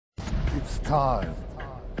It's time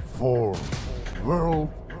for World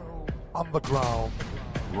Underground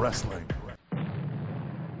Wrestling.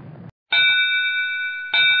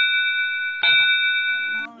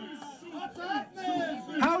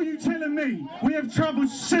 How are you telling me we have travelled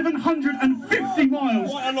 750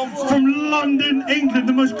 miles from London, England,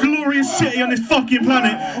 the most glorious city on this fucking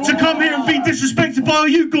planet, to come here and be disrespected by all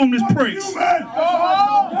you gormless pricks?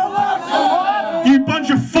 You bunch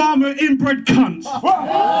of farmer inbred cunts.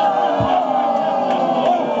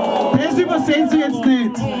 Das übersehen Sie jetzt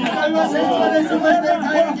nicht.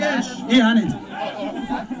 Ich auch nicht.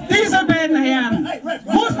 Diese beiden Herren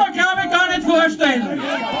muss man, glaube ich, gar nicht vorstellen.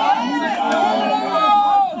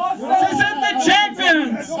 Sie sind die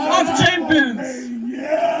Champions of Champions.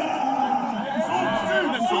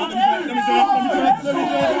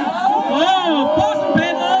 Oh,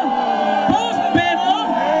 Postenpedal! Postenpedal!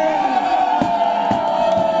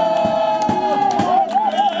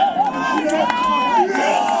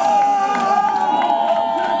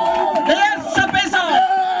 Der ist schon besser!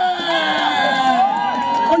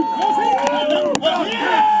 Und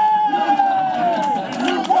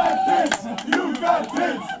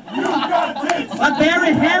a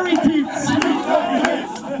very hairy tits! You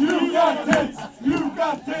got tits! You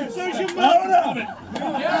got tits! There's your motor!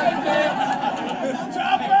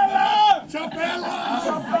 Chapella! Chapella!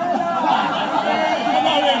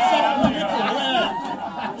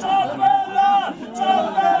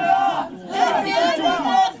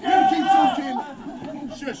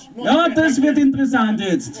 Ja, das wird interessant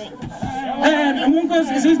jetzt. Humungus,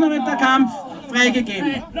 es ist noch nicht der Kampf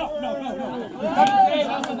freigegeben.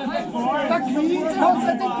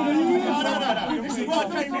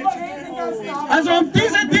 Also um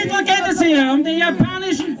diese Titel geht es hier, um die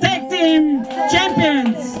japanischen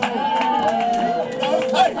Tag-Team-Champions.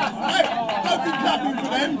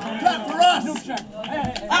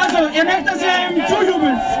 Also, ihr merkt, dass ihr ihm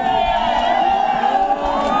zujubelt.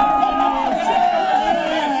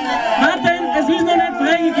 Martn, es ist noch nicht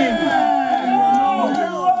freigegeben.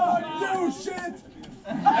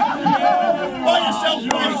 By yourself,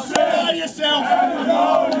 please! By yourself!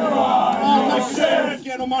 Oh, shit!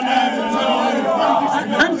 Get on my nerves!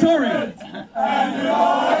 I'm sorry.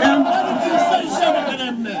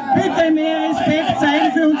 Bitte mehr Respekt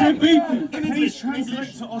zeigen für unsere Briten. Please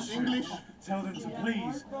translate to Austria. Tell them to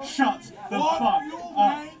please shut the fuck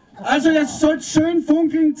up. Also jetzt soll es schön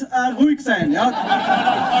funkelnd ruhig sein. Ja?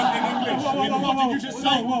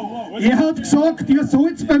 Er hat gesagt, ihr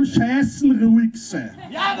sollt beim Scheißen ruhig sein.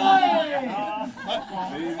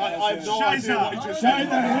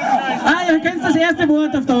 Ah, ihr kennt das erste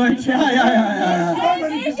Wort auf Deutsch. Ja.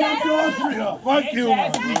 Fuck you!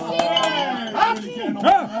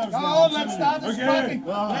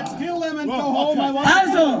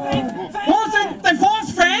 Also, wo sind die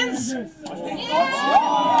false friends?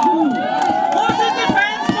 Wo sind die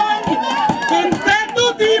Fans von den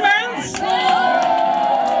Tattoo-Demons?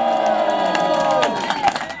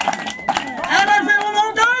 Einmal für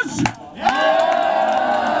Humungus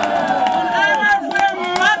und einmal für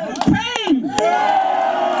Martn.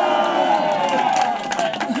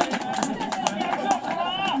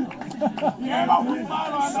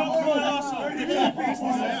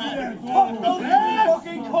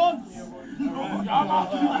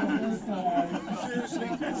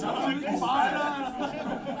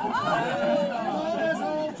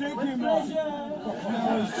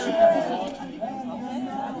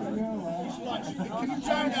 Can you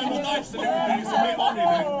turn down the lights a little bit? It's a bit on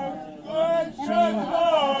here.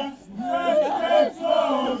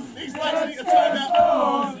 These lights need to turn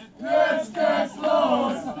down.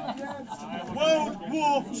 World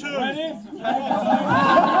War II.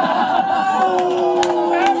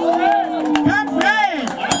 Come free!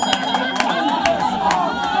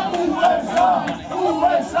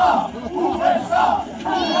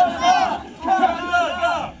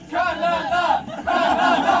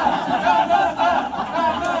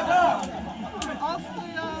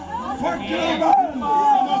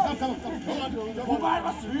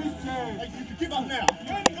 Give up now.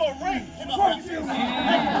 You ain't got a ring. Give up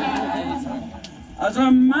now.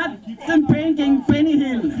 Also Martn Payne gegen Benny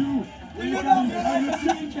Hill. Benny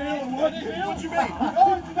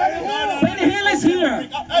Hill is here.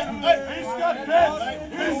 He's got tits.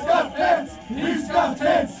 He's got tits. He's got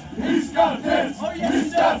tits. He's got tits.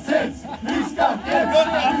 He's got tits. He's got tits.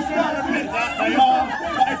 I'm just going to admit that they are.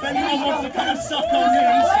 But if anyone wants to come and suck on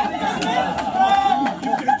these,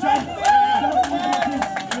 you can jump.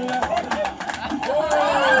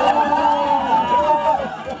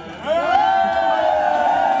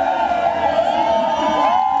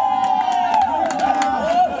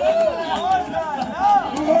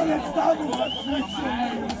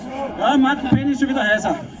 Ja, Martn Penny ist schon wieder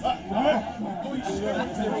heißer.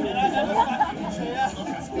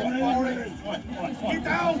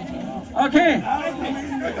 Okay.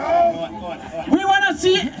 We wanna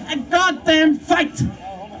see a goddamn fight.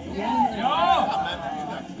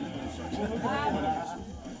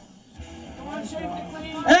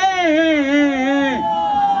 Hey.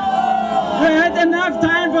 We had enough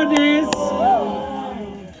time for this.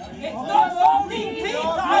 It's not fucking tea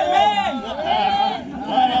time, man!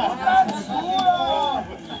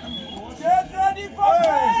 Get ready for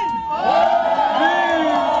pain!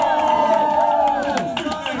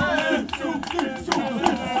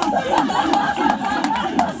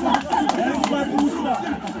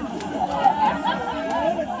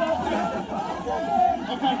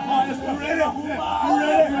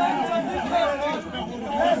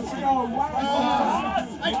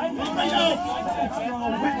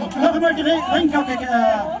 Noch einmal die Ringglocke.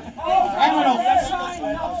 Einmal noch.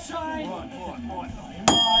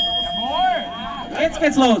 Jetzt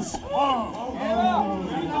geht's los.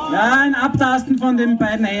 Ja, ein Abtasten von den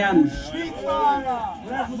beiden Herren.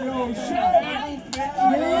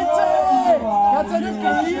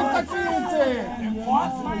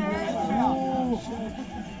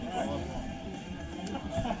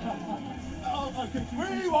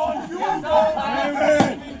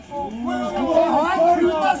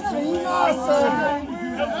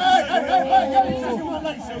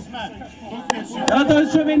 Ja, da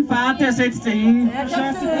ist schon ein Fahrt, der setzt sich hin.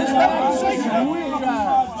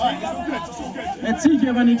 Jetzt sicher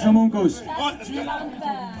aber nichts, Humungus.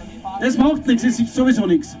 Das macht nichts, es ist sowieso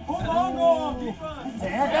nichts.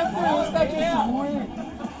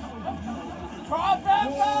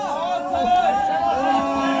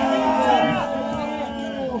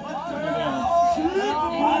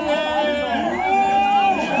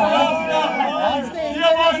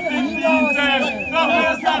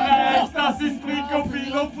 Das ist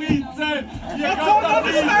Picopillo Fritze! Ihr kommt da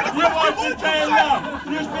nicht! Ihr wollt den Keller!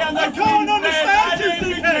 Wir sperren den Keller!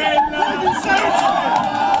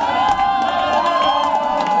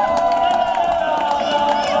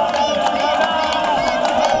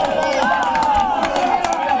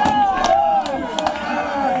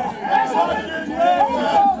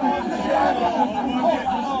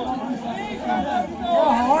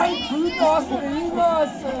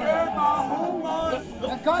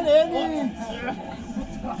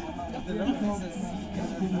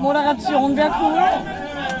 Moderation wäre cool.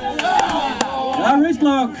 Ja,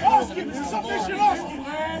 Wristlock.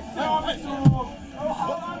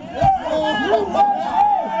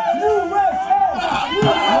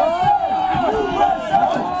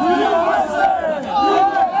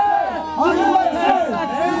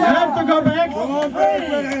 You have to go back. As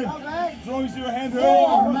long as your hand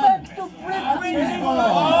hurt. Back to Britain.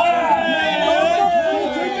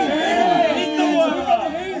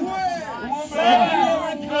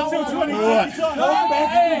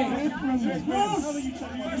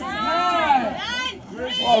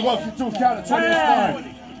 Oh, look, you two counted 20 this time.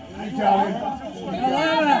 You counted.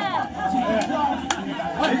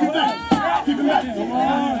 Keep it back. Keep it back.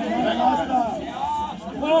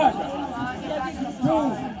 One, two.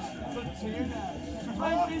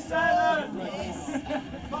 27.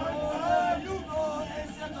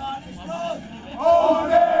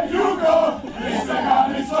 Ohne Jugo ist ja gar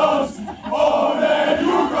nichts los. Ohne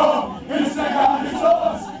Jugo ist ja gar nichts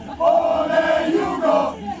los. Ohne Jugo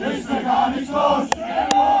ist ja gar nichts los.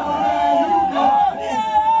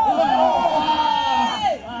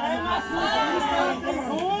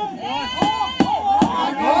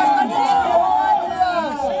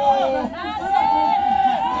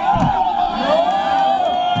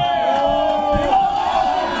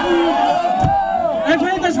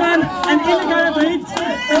 Das war ein illegaler Tritt.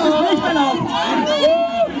 Das ist nicht erlaubt.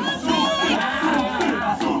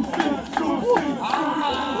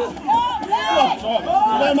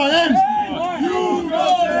 Lay my hands.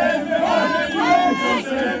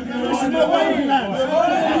 This is my waiting land.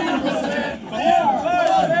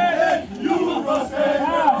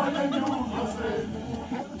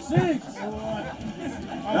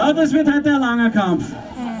 Ja, das wird heute ein langer Kampf.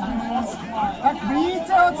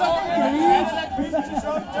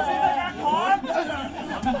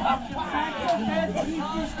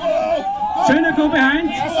 Schöner Go behind.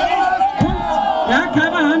 Und ja,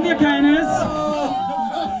 Cover haben wir keines.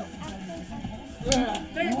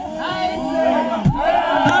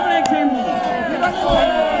 Double Extended.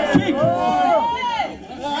 Kick.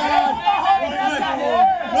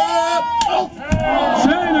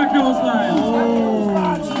 Schöner Clothesline.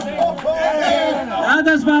 Ja,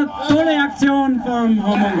 das war eine tolle Aktion vom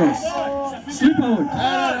Humungus. Slipperhold.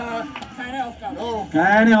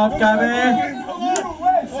 Keine Aufgabe.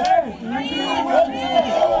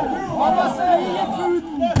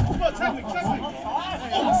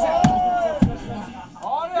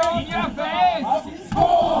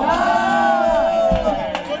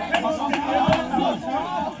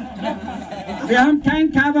 Wir haben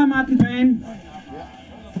kein Cover, Martn.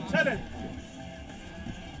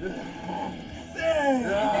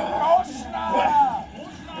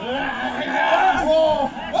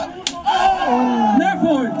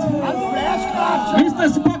 Nervold! Mr.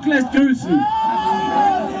 Spock lässt grüßen.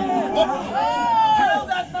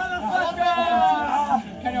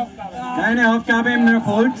 Keine Aufgabe im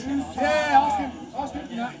Nervold.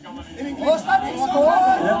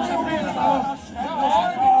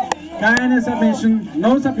 Keine Submission,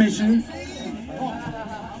 no Submission.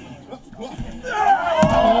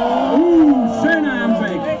 Schöner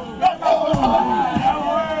Armdrag.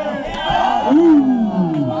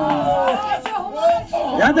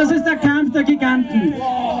 Ja, das ist der Kampf der Giganten.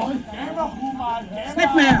 Ist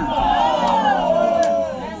nicht mehr.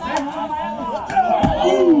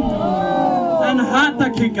 Ein harter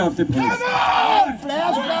Kick auf die Brust.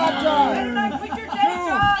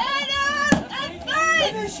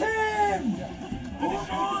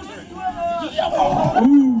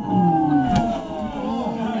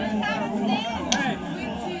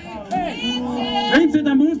 Prinze,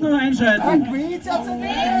 da musst du einschalten.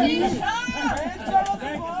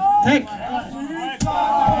 Tech.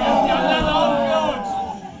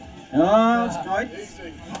 Ja, das Kreuz.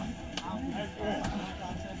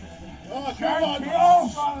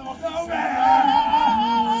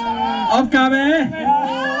 Aufgabe.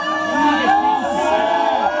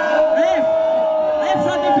 Ref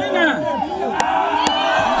hat die Finger.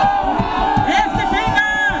 Ref die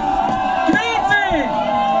Finger. Grenze.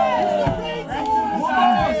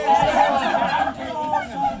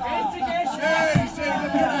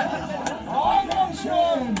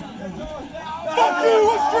 Fuck you,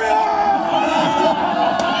 Austria!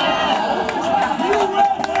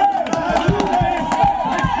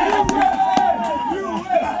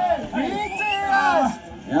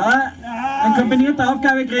 Ja, ein kombinierter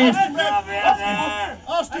Aufgabegriff.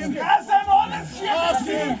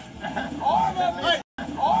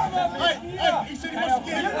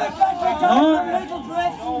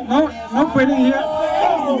 No quitting here.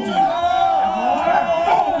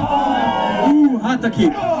 Harter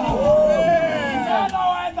Kick.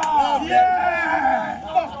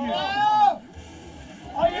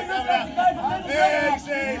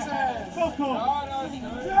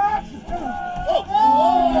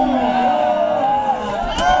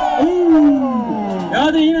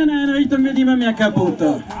 Ja, die Inneneinrichtung wird immer mehr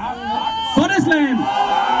kaputter. Bodyslam!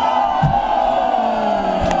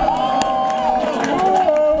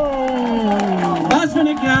 Was für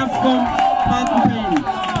eine Kraft von Martn.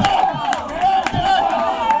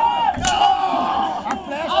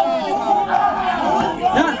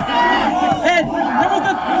 Ja, hey, da muss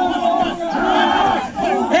das...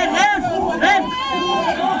 Hey, Ref!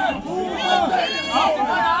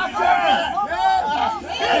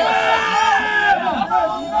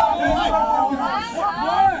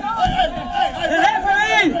 Der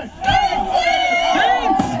Referee!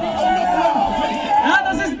 Links! Ja,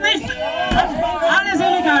 das ist nicht alles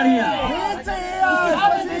illegal hier.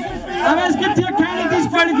 Aber es gibt hier keine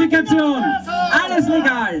Disqualifikation. Alles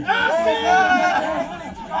legal.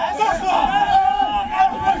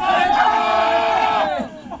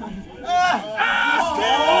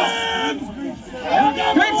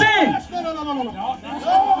 Quincy!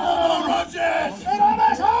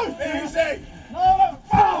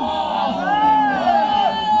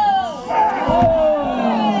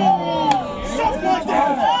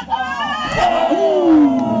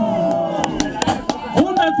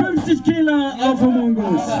 Kilo auf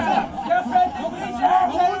Humungus.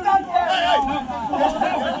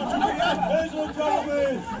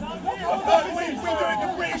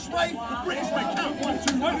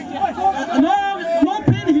 No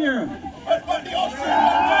pin here.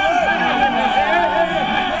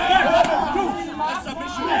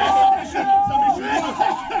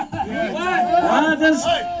 Ja, das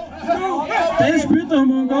spürt der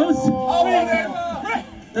Humungus.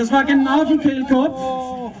 Das war genau auf dem Kehlkopf.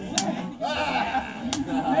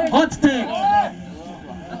 Hot take.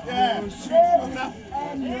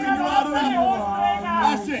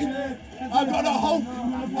 That's it. I've got the Hulk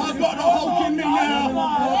in me now.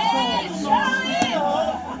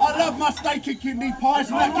 I love my steak and kidney pies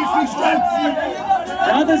and that gives me strength.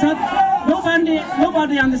 Ja, das hat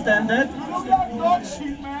nobody understand that.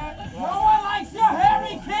 No one likes your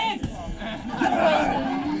hairy kids!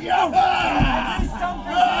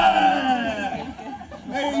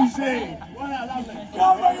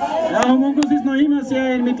 Ja, Humungus ist noch immer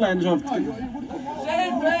sehr in Mitleidenschaft.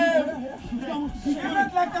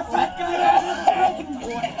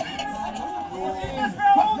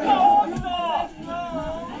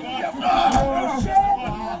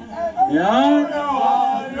 Ja.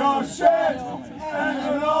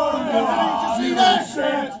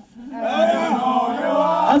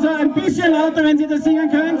 Also ein bisschen lauter, wenn Sie das singen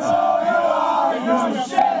könnt.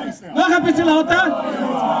 Noch ein bisschen lauter.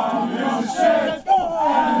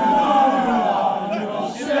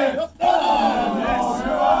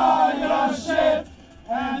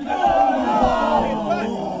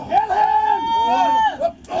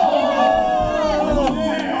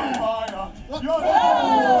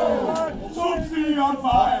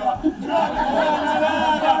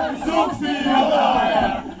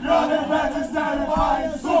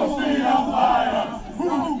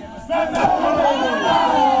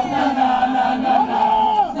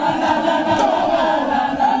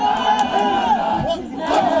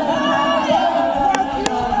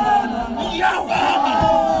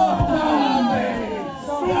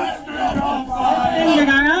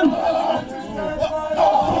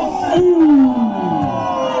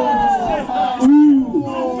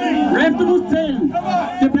 Du musst zählen.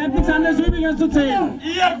 Dir bleibt nichts anderes übrig, als zu zählen.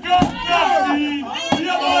 Ihr kommt nach Wien,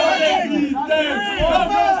 ihr wollt nicht nach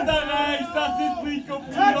Österreich, das ist nicht um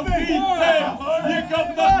Vize. Ihr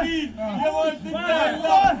kommt nach Wien, ihr wollt nicht nach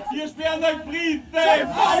ihr sperrt euch Brite.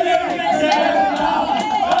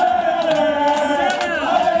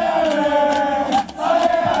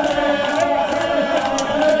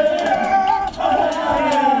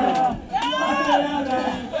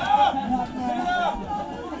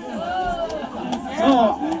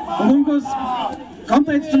 So, Humungus kommt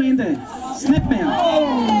jetzt zum Ende. Snap mehr.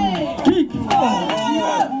 Kick. Oh.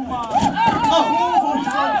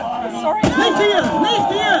 Nicht hier, nicht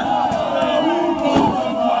hier.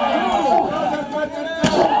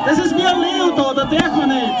 Das ist wie ein Leo da, da darf man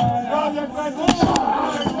nicht.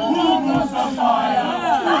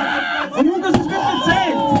 Humungus ist gut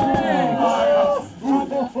gezählt.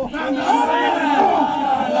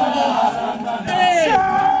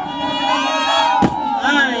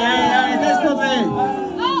 That's not way.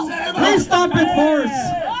 Please stop it, force.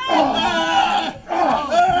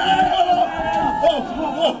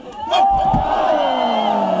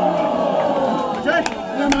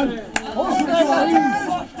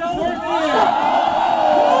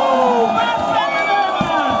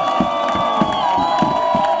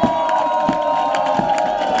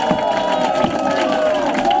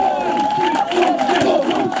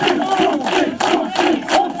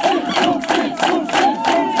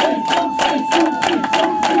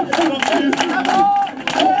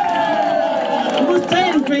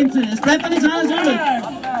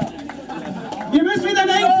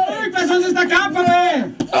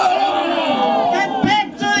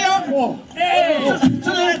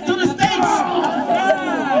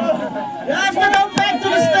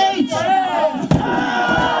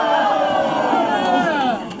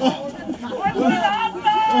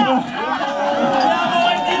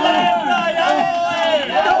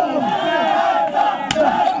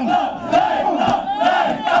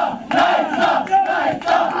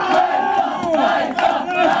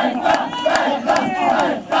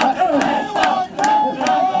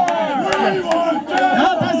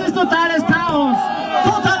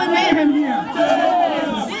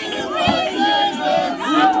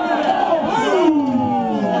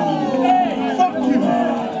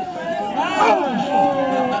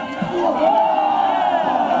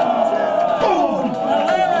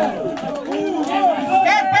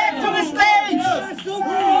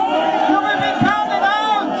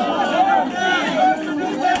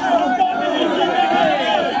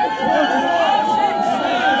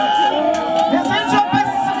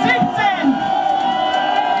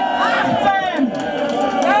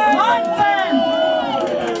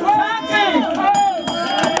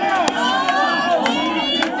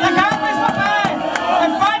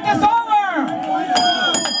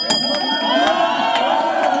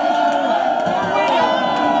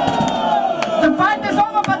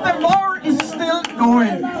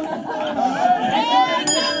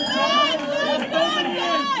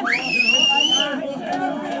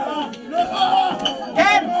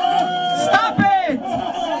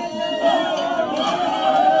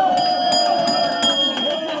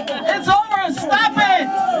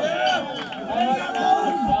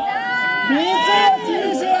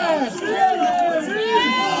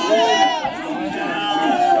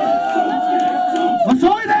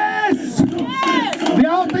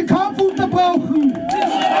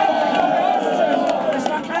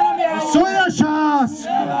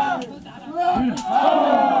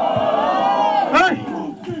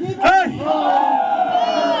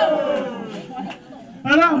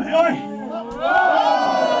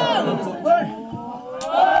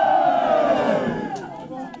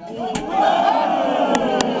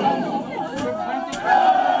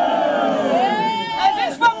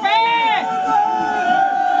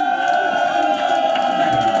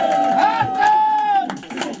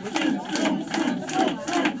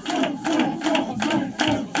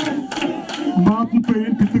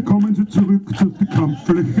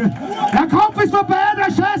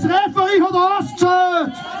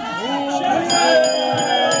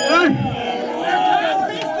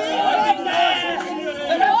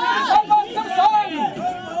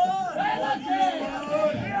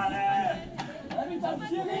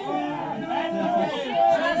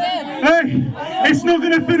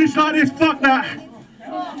 not gonna finish like this, fuck that.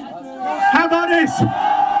 How about this?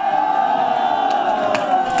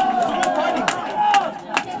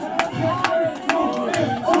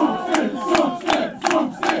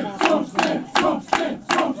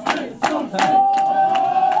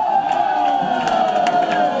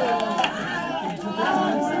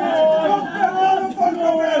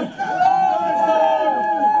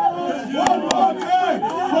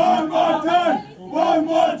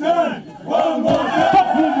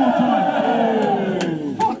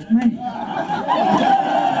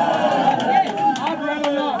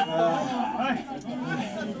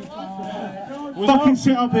 Fucking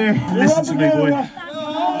sit up here, listen to me, boy.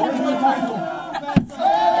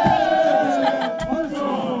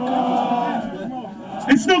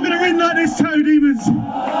 It's not gonna end like this, Tattoo Demons.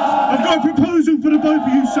 I've got a proposal for the both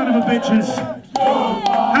of you son of a bitches.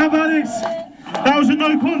 How about this? That was a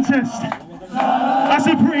no contest. That's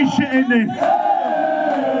a pretty shit ending.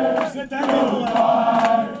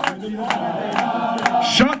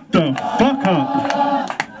 Shut the fuck up.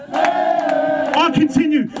 I'll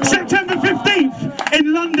continue. September 15th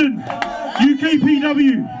in London,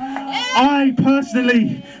 UKPW. I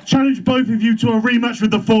personally challenge both of you to a rematch with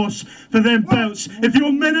the Force for them belts. If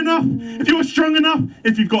you're men enough, if you're strong enough,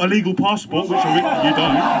 if you've got a legal passport, which you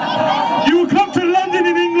don't, you will come to London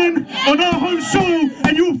in England on our home soil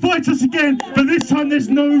and you will fight us again. But this time there's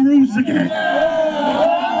no rules again.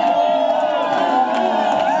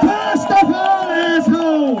 First of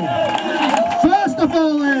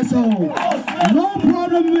all, asshole. No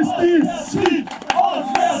problem with this.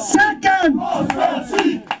 Second,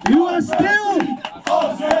 you are still,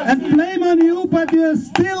 and blame on you, but you are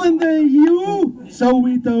still in the EU, so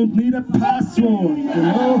we don't need a password, you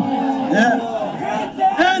know?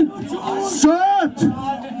 Yeah. And third,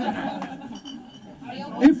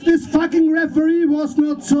 if this fucking referee was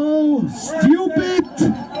not so stupid, you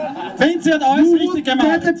would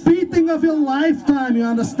get a beating of your lifetime, you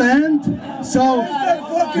understand? So,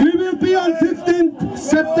 we will be on 15th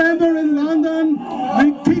September in London.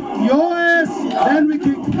 We kick your ass, then we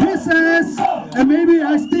kick his ass, and maybe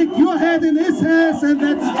I stick your head in his ass, and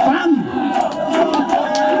that's fun.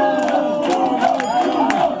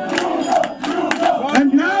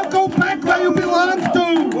 And now go back where you belong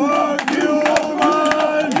to.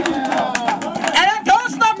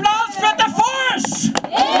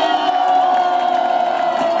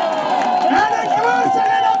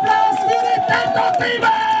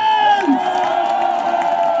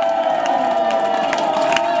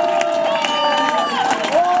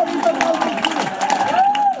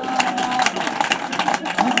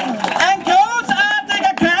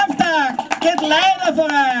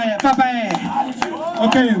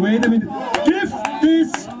 Okay, wait a minute. Give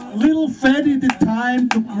this little fatty the time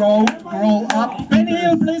to grow up. Benny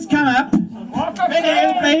Hill, please come up. Benny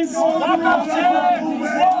Hill, please. So,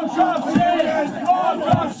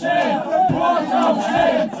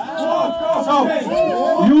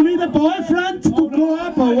 you need a boyfriend to grow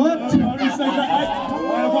up or what?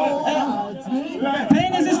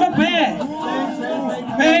 Penis is for bear.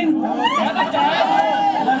 Pen.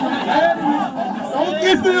 Don't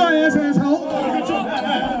give me your ass, asshole.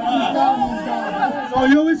 So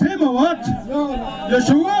you're with him or what? You're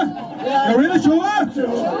sure? You're really sure?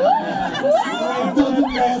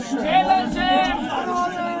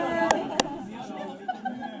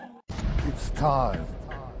 It's time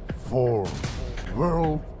for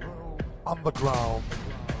World Underground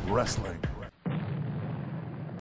Wrestling.